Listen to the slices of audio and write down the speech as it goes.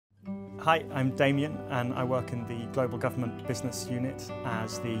Hi, I'm Damian and I work in the Global Government Business Unit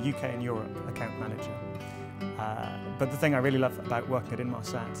as the UK and Europe Account Manager. But the thing I really love about working at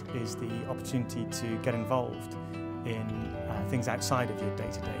Inmarsat is the opportunity to get involved in things outside of your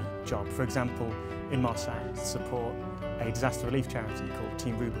day-to-day job. For example, Inmarsat support a disaster relief charity called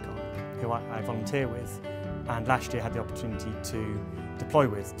Team Rubicon, who I volunteer with, and last year had the opportunity to deploy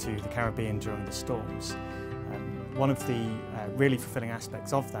with to the Caribbean during the storms. One of the really fulfilling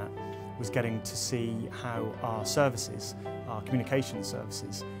aspects of that was getting to see how our services, our communication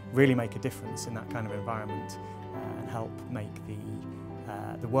services, really make a difference in that kind of environment and help make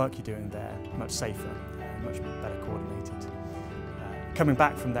the work you're doing there much safer and much better coordinated. Coming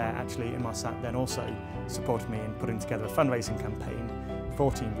back from there, actually, Inmarsat then also supported me in putting together a fundraising campaign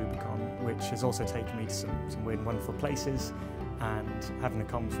for Team Rubicon, which has also taken me to some weird and wonderful places, and having the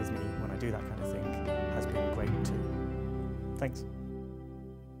comms with me when I do that kind of thing has been great too. Thanks.